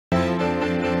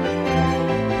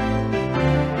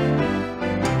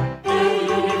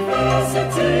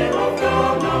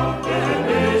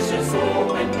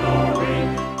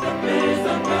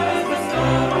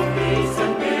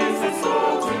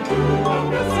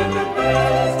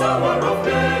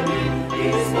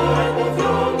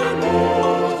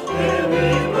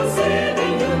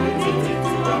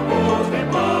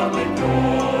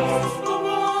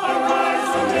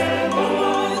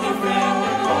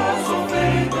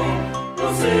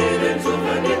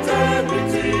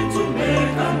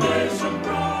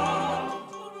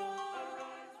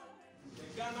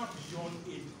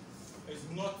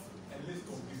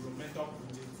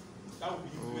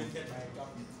implemented by a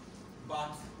government,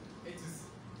 but it is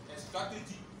a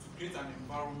strategy to create an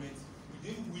environment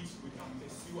within which we can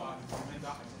pursue our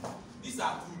developmental agenda. These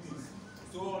are two things.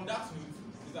 So on that note,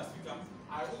 Mr. Speaker,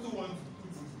 I also want to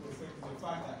put into perspective the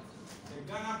fact that the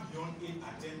Ghana Beyond Aid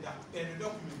agenda in the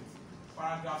document,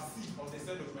 paragraph C of the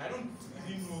said document, I don't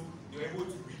even know they were able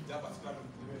to read that particular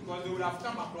document because they would have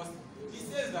come across it. It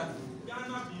says that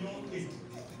Ghana Beyond Aid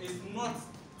is not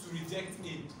to reject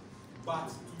aid, but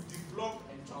to develop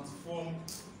and transform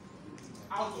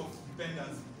out of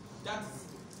dependency. That is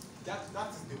the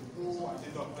whole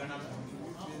agenda of Ghana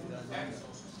Beyond Aid.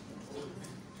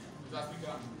 Mr.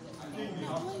 Speaker, I think they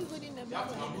have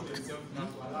to humble themselves now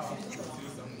to allow us to say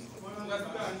something.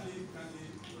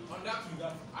 On that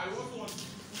regard, I also want to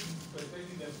put into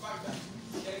perspective the fact that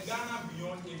the Ghana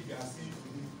Beyond Aid we are seeing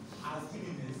today has been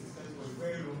in existence for a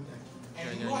very long time, and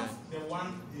not the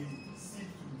one they seek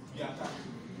to be attacked.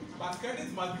 But credit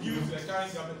must be given to the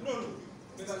current government. No,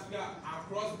 Mr. Speaker,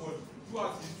 across board,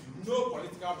 throughout history, no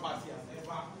political party has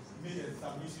ever made a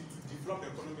submission to develop the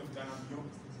economy of Ghana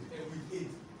beyond with aid.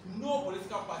 No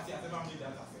political party has ever made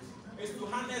that assertion. It's to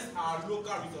harness our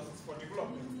local resources for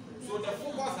development. So the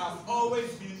focus has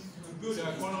always been to build the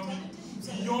economy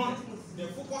beyond. The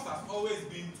focus has always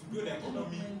been to build the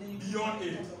economy beyond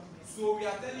aid. So we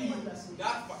are telling you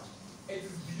that it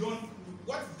is beyond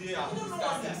what they are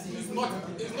discussing. It's not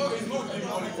beyond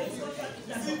politics.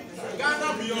 You see,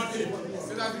 Ghana Beyond Aid,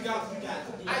 Mr. Speaker,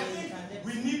 I think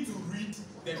we need to read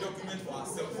the document for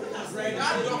ourselves.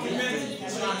 That document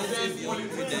transcends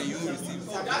politics.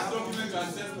 That document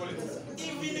transcends politics.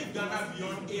 Even if Ghana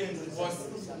Beyond Aid was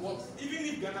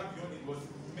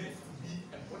meant to be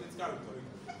a political rhetoric,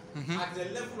 at the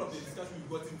level of the discussion we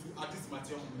got into at this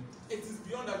mature moment, it is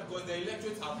beyond that because the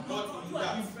electorates have bought into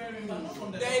that.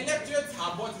 The electorates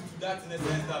have bought into that in the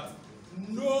sense that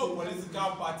no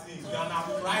political party in Ghana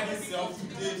prides itself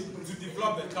today to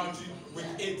develop the country with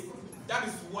aid. That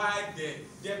is why the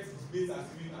debt debate has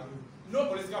been arranged. No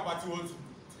political party wants to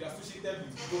be associated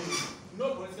with gold.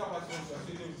 No political party wants to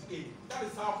be associated with aid. That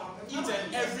is how each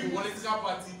and every political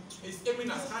party is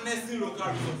aiming at harnessing local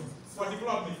resources for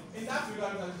development. In that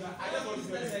regard, I just want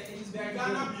to say the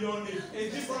Ghana Beyond Aid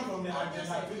is different from the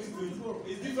agenda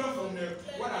 2020. It's different from the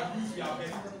what abuse we have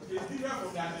had. It's different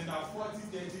from the agenda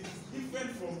 40, 30. It's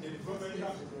different from the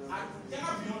developmental.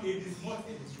 Ghana Beyond Aid is not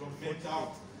a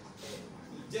developmental.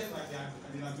 Just like the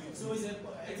agenda 2020. So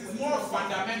it is more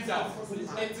fundamental.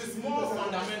 It is more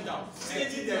fundamental.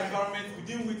 Changing the environment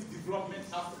within which development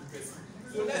has to be pursued.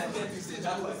 So let's get to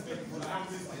that perspective.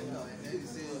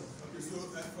 So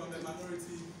from the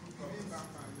minority,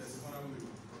 there's honorable.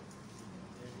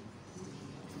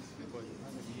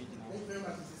 Thank you very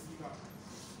much, Mr. Speaker. I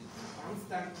want to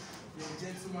thank the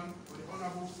gentleman for the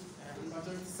honorable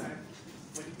majority side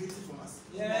for debating for us.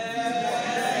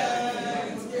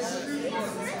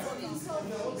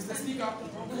 Mr. Speaker,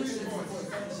 he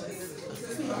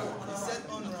said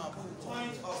honorable.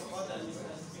 Point of order,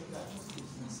 Mr. Speaker.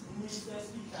 Mr.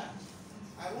 Speaker,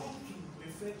 I want to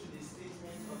refer to the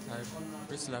statement of the honorable.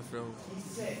 He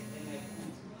said, and I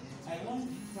quote, I want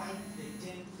to thank the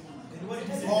gentleman. According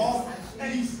to the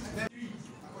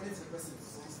president,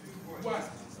 1. A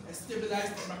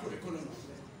stabilized macroeconomy.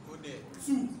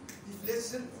 2.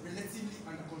 Inflation relatively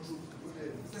under control.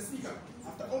 Mr. Speaker,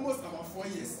 after almost about 4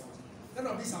 years, none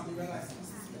of these have been realized.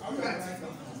 Are we realized now?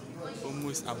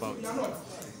 Almost about. We are not.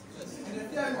 And the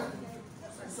third one,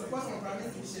 support from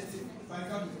private initiative by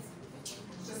government.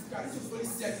 Mr. Speaker, this was only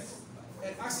said,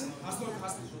 and action has not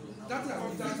happened. That thing has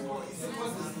been done for is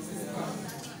supposed to be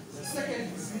second,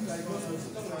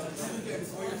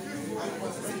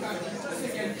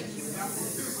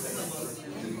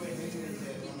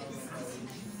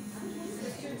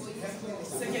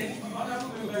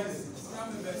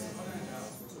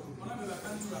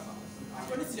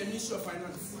 according to the Ministry of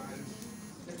Finance,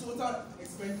 the total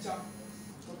expenditure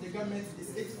of the government is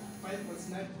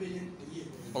 5.9 billion a year.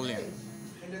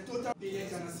 And the total billion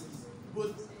Ghana cedis,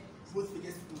 both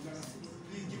figures in Ghana cedis.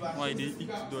 Please give us. Why they eat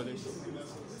dollars?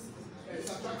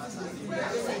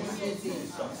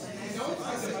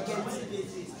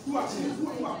 Who are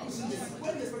pushing this?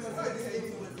 When they specify this,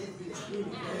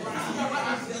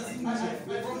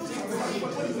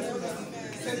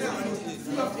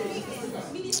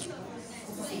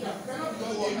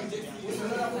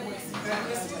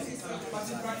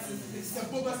 it's a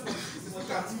bogus and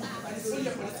it's only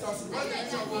a political solution.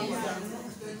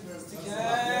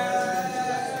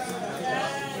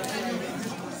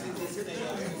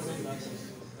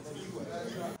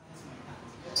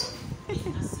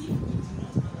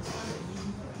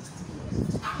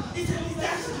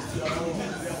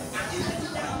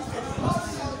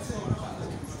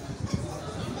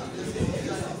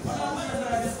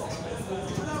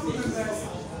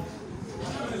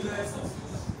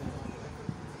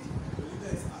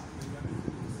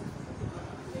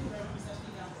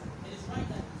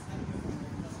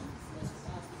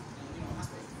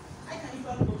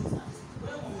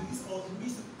 for, it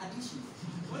means addition.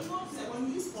 When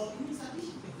you use for, it means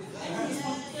addition.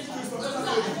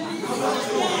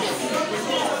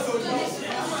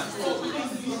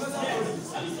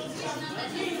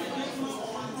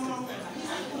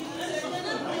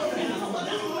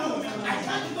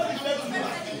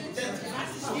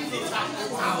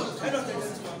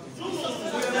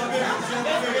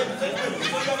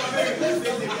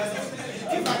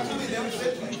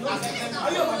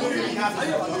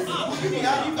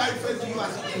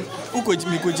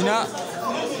 Mikojina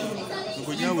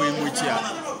we muchia.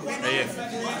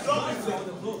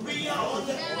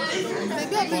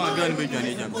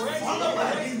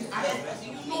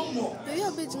 Maybe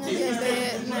I'll be doing it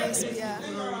nice, yeah.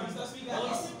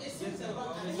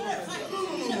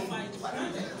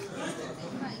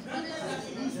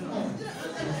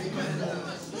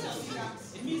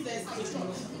 It means there's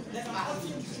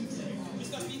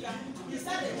Mr. Speaker, is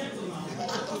that the gentleman?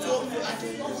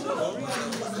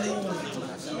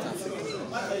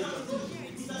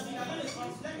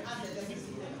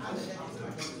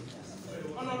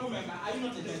 Honorable member, are you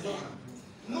not a gentleman?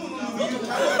 No. You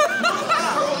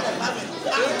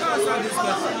can't answer this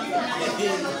question.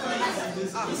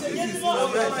 It's a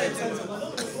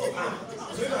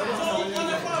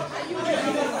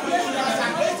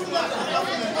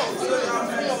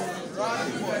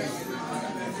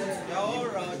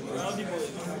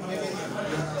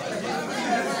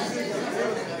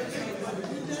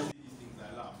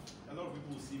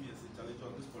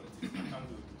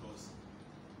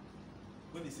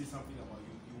when they say something about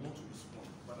you, you want to respond.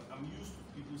 But I'm used to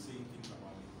people saying things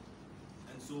about me.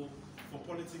 And so for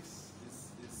politics,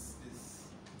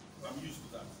 I'm used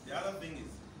to that. The other thing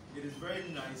is, it is very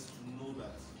nice to know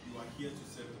that you are here to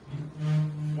serve the people.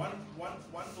 One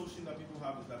notion that people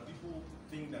have is that people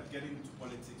think that getting into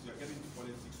politics, you are getting into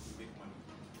politics to make money.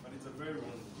 But it's a very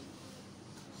wrong notion.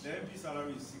 The MP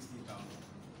salary is 16,000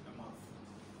 a month.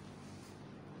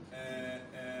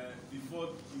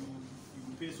 Before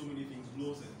you pay so many things,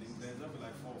 loans and things, there's up to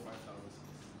like 4,000 or 5,000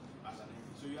 as an MP.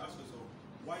 So you ask yourself,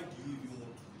 why do you even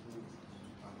want to go to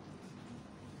Parliament?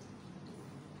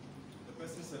 The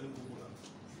person selling coconut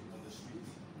on the street,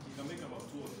 he can make about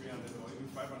 200 or 300 or even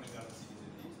 500 Ghana cedis a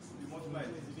day. You multiply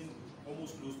it, it's even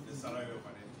almost close to the salary of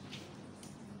an MP.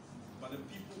 But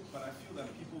I feel that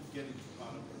people get into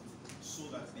Parliament so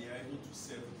that they are able to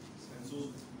serve people. And so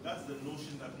that's the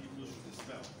notion that people should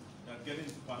dispel, that getting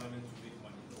into Parliament to make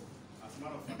money. As a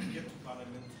matter of fact, get to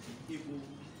Parliament to be able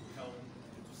to help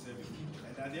and to serve people.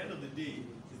 And at the end of the day,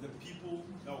 it's the people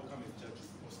that will come and judge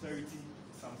you. Austerity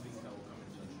is something that will come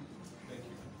and judge you. Thank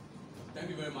you.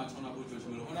 Thank you very much, Honorable George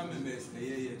Dumelo. Honorable members, a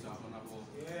year to Honorable.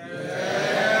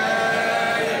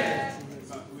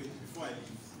 But wait, before I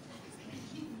leave,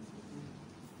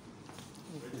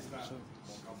 register on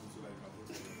campus so that you can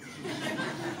vote.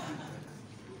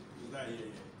 Is that a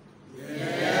year?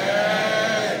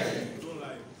 Don't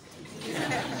lie.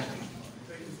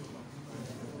 Thank you so much.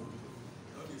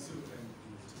 Okay, so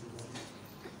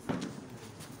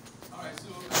all right,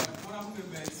 so honorable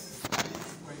members, at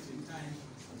this point in time,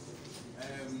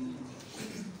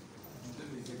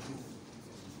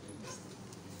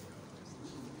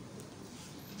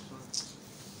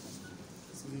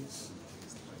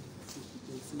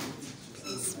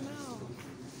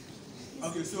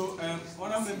 okay, so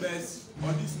honorable members,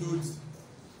 on this note,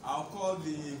 I'll call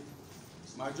the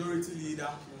majority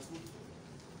leader,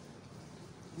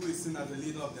 who is seen as the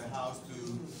leader of the House, to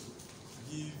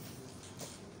give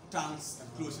thanks and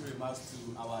closing remarks to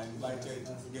our invited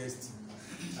guests.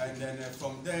 And then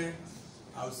from there,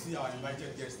 I'll see our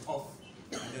invited guests off,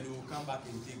 and then we'll come back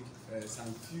and take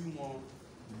some few more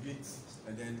debates,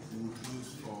 and then we'll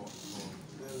close for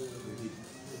the day.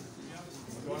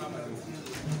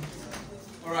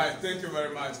 All right, thank you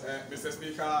very much, Mr.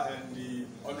 Speaker and the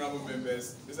honorable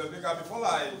members. Mr. Speaker, before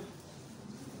I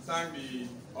thank the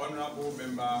honorable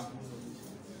member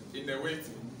in the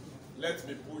waiting, let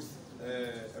me put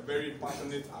a very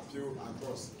passionate appeal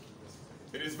across.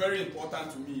 It is very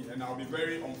important to me, and I'll be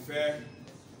very unfair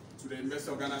to the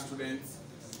University of Ghana students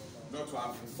not to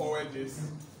have forwarded this,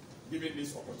 given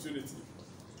this opportunity.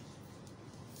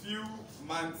 Few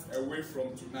months away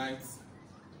from tonight,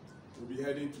 we'll be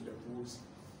heading to the polls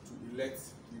to elect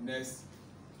the next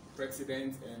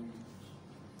president and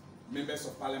members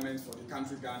of parliament for the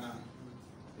country Ghana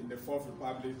in the Fourth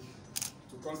Republic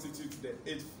to constitute the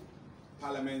 8th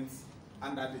parliament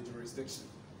under the jurisdiction.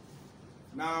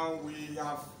 Now, we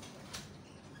have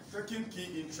taken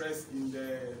key interest in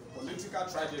the political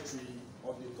trajectory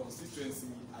of the constituency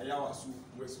Ayawasu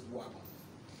West Buago.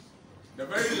 The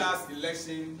very last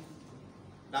election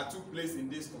that took place in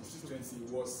this constituency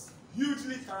was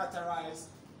hugely characterized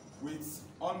with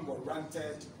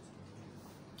unwarranted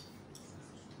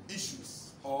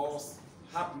issues or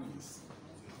happenings.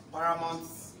 Paramount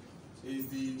is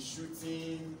the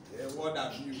shooting, what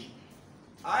have you.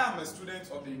 I am a student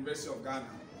of the University of Ghana,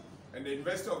 and the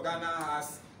University of Ghana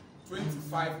has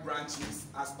 25 branches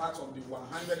as part of the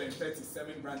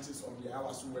 137 branches of the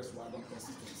Awasu West Wadon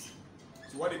constituency.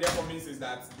 So what it therefore means is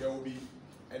that there will be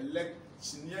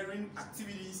electioneering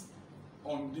activities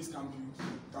on this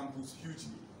campus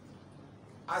hugely.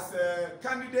 As a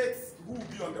candidate who will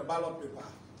be on the ballot paper,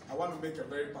 I want to make a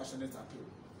very passionate appeal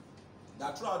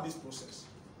that throughout this process,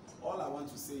 all I want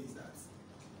to say is that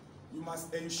you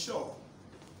must ensure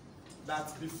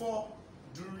that before,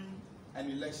 during,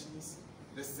 and elections,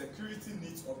 the security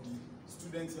needs of the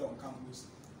students here on campus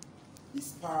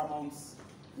is paramount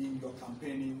in your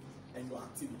campaigning and your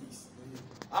activities.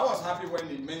 I was happy when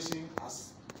they mentioned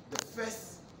as the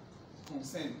first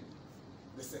concern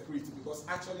the security, because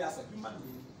actually as a human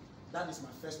being, that is my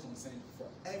first concern for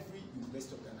every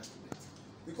University of Ghana student.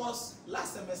 Because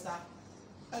last semester,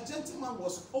 a gentleman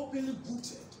was openly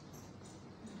butchered,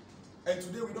 and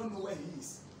today we don't know where he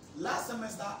is. Last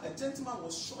semester, a gentleman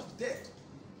was shot dead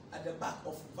at the back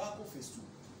of Vaco Phase 2.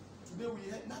 Today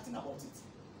we heard nothing about it.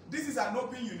 This is an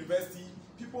open university.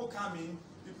 People come in,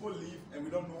 people leave, and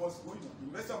we don't know what's going on.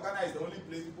 University of Ghana is the only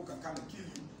place people can come and kill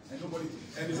you, and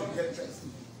they don't get dressed.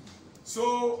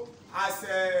 So, as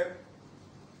a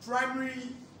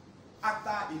primary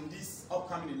actor in these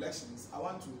upcoming elections, I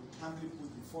want to humbly put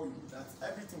before you that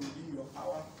everything within your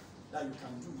power that you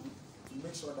can do to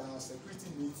make sure that our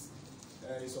security needs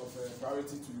is of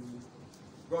priority to you.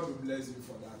 God will bless you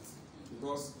for that.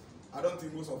 Because I don't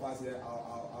think most of us here,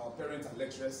 our parents are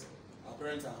lecturers, our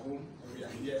parents are home, and we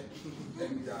are here,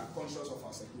 and we are conscious of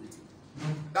our security.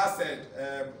 That said,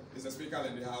 it's a speaker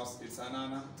in the house. It's an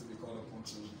honor to be called upon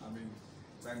to. I mean,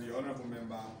 thank the honorable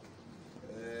member.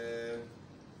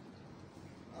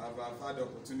 I've had the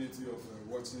opportunity of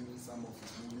watching some of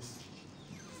his movies.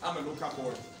 I'm a local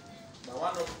boy. But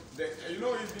one of the,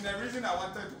 it's been a reason I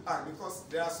wanted to act, because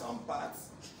there are some parts,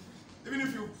 even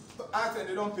if you act and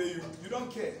they don't pay you, you don't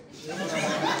care. You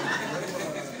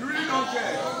really don't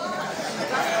care.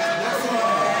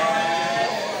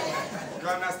 You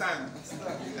understand?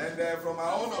 And from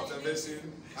our own observation,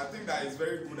 I think that he's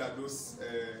very good at those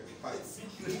parts.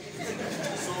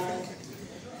 So,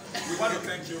 we want to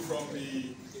thank you from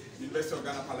the University of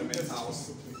Ghana Parliament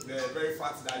House. The very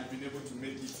fact that you've been able to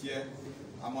make it here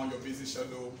among your busy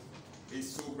schedule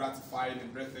is so gratifying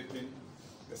and breathtaking.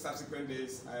 The subsequent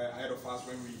days ahead of us,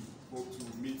 when we hope to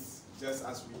meet just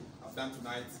as we have done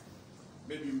tonight,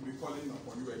 maybe we'll be calling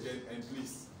upon you again, and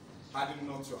please harden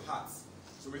not your hearts.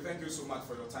 So we thank you so much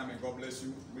for your time, and God bless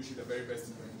you. Wish you the very best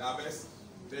in your endeavors.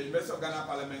 The University of Ghana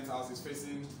Parliament House is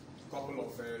facing a couple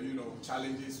of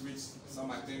challenges, which some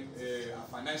I think are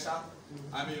financial.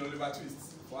 I mean, Oliver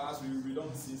Twist. For us, we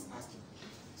don't cease asking.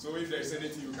 So if there is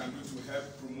anything you can do to help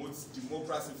promote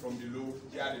democracy from below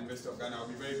here at the University of Ghana, I'll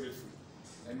be very grateful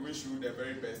and wish you the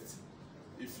very best.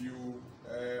 If you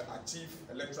achieve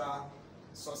electoral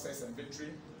success and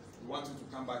victory, we want you to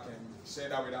come back and share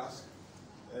that with us.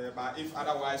 But if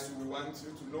otherwise, we want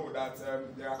you to know that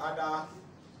there are other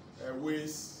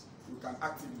ways you can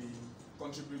actively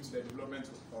contribute to the development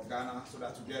of Ghana, so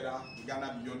that together, the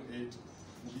Ghana Beyond Aid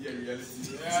will be a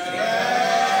reality.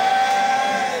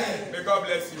 May God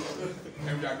bless you,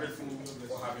 and we are grateful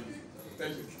for having you.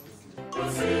 Thank you.